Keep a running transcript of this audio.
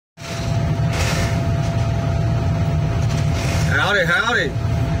Howdy, howdy.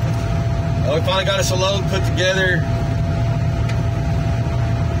 Oh, we finally got us a load put together.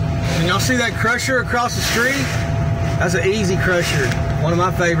 Can y'all see that crusher across the street? That's an easy crusher. One of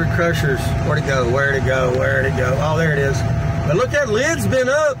my favorite crushers. Where'd it go? Where'd it go? Where'd it go? Oh, there it is. But look, that lid's been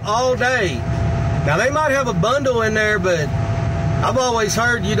up all day. Now, they might have a bundle in there, but I've always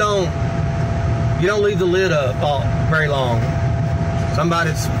heard you don't leave the lid up very long.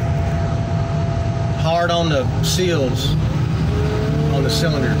 Somebody's hard on the seals on the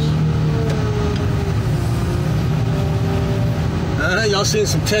cylinders. Y'all seen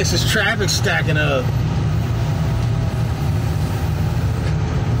some Texas traffic stacking up.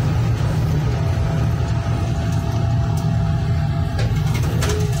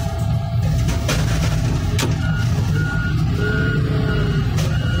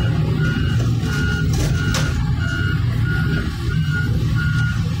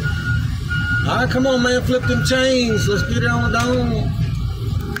 Alright, come on, man, flip them chains. Let's get it on the dome.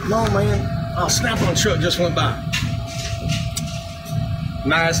 Come on, man. Oh, Snap-on truck just went by.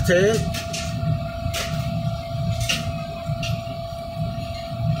 Nice, Ted.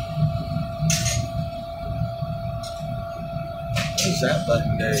 What is that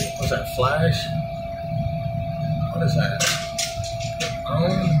button there? What's that, flash? What is that?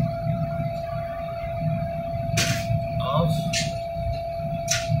 On? Off?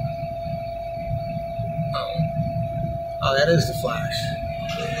 Oh, that is the flash.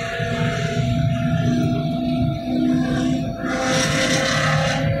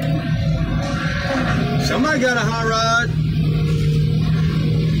 Somebody got a hot rod.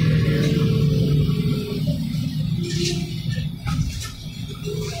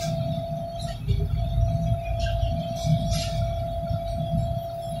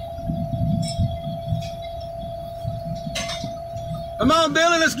 Come on,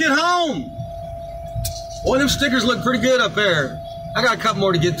 Billy, let's get home. Boy, them stickers look pretty good up there. I got a couple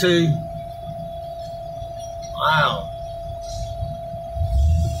more to get to. Wow.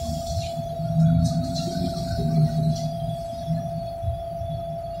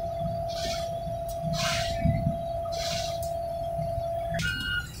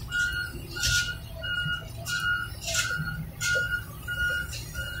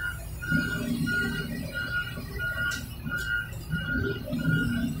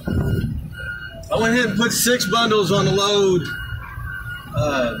 I went ahead and put 6 bundles on the load.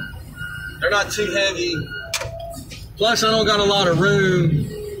 They're not too heavy. Plus, I don't got a lot of room.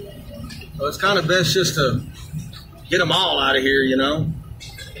 So it's kind of best just to get them all out of here, you know?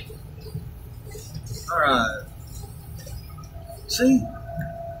 All right. See?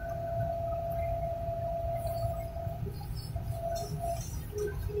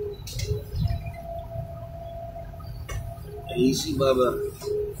 Easy, Bubba.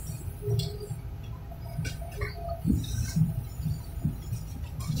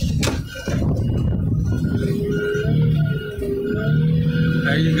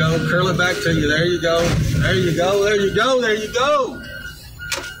 There you go. Curl it back to you. There you go. There you go. There you go. There you go.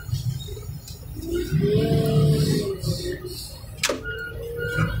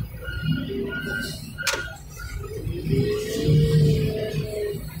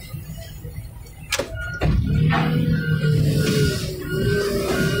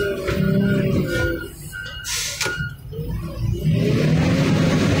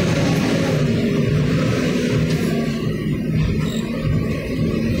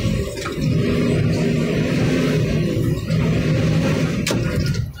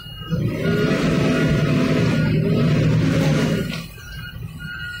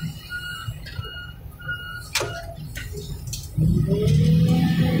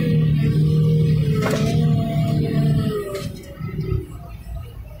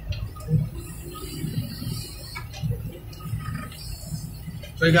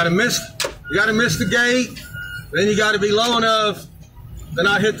 So you gotta miss the gate, then you gotta be low enough to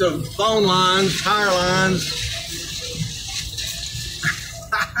not hit the phone lines, tire lines.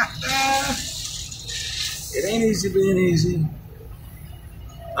 It ain't easy being easy.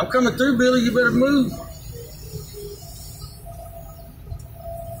 I'm coming through, Billy, you better move.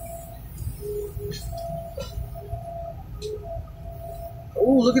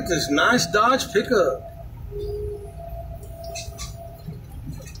 Oh, look at this nice Dodge pickup.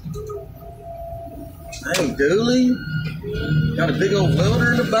 Dang, Dooley. Got a big old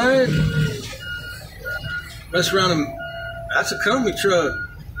welder in the back. Mess around and that's a company truck.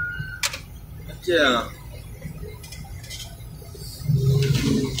 Yeah.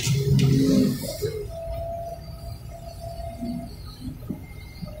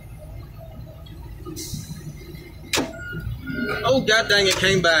 Oh, god dang, it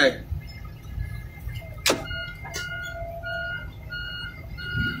came back.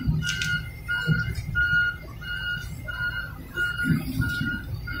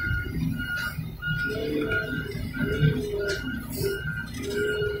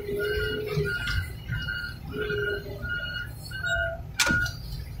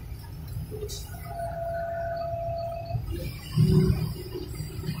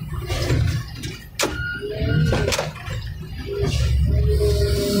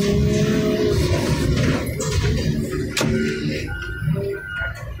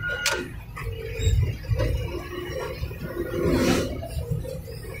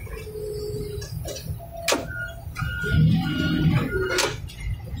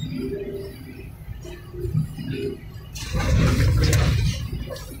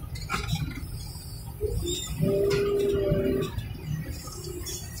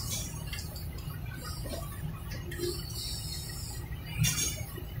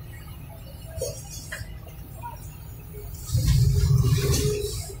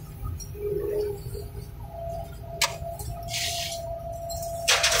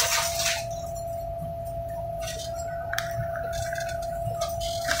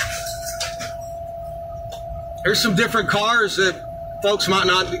 Here's some different cars that folks might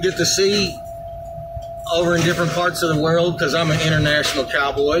not get to see over in different parts of the world because I'm an international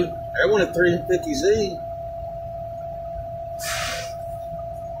cowboy. Everyone at 350Z.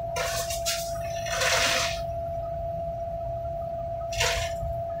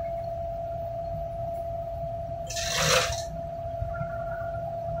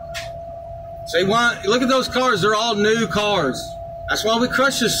 Say, why? Look at those cars. They're all new cars. That's why we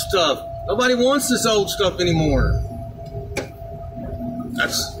crush this stuff. Nobody wants this old stuff anymore.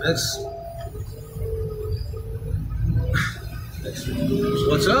 That's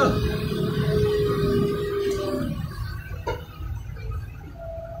what's up.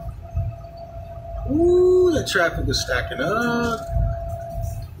 Ooh, the traffic is stacking up.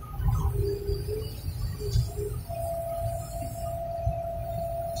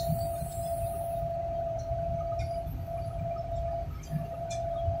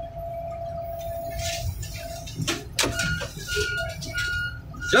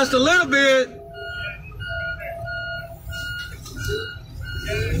 Just a little bit.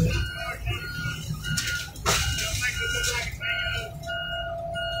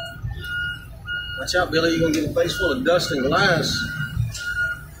 Watch out, Billy. You're going to get a face full of dust and glass.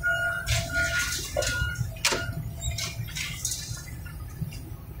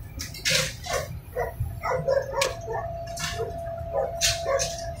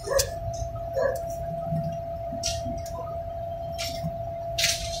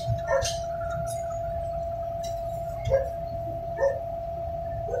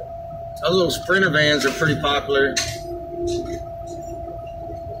 Those little Sprinter vans are pretty popular.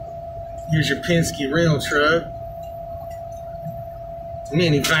 Here's your Penske rental truck.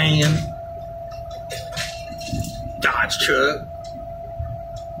 Minivan. Dodge truck.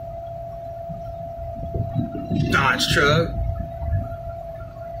 Dodge truck.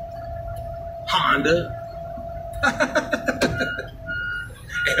 Honda.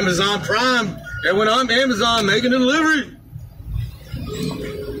 Amazon Prime. Everyone on Amazon making a delivery.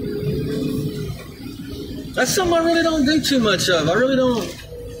 That's something I really don't do too much of. I really don't.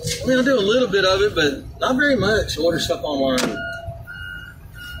 I mean, I do a little bit of it, but not very much. Order stuff online.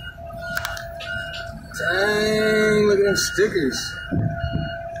 Dang, look at them stickers.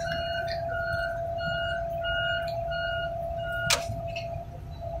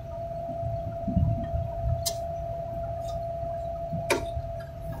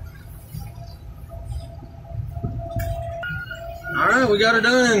 All right, we got her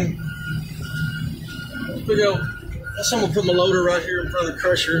done. Figure out, I'm gonna put my loader right here in front of the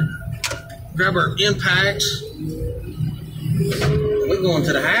crusher. Grab our impacts. We're going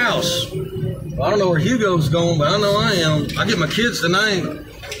to the house. Well, I don't know where Hugo's going, but I know I am. I get my kids tonight.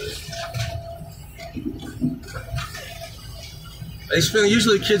 They spend,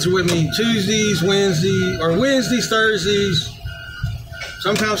 usually the kids are with me Tuesdays, Wednesdays, Thursdays,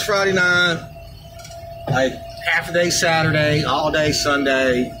 sometimes Friday night, like half a day Saturday, all day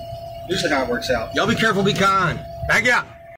Sunday. Usually how it works out. Y'all be careful, be kind. Back out.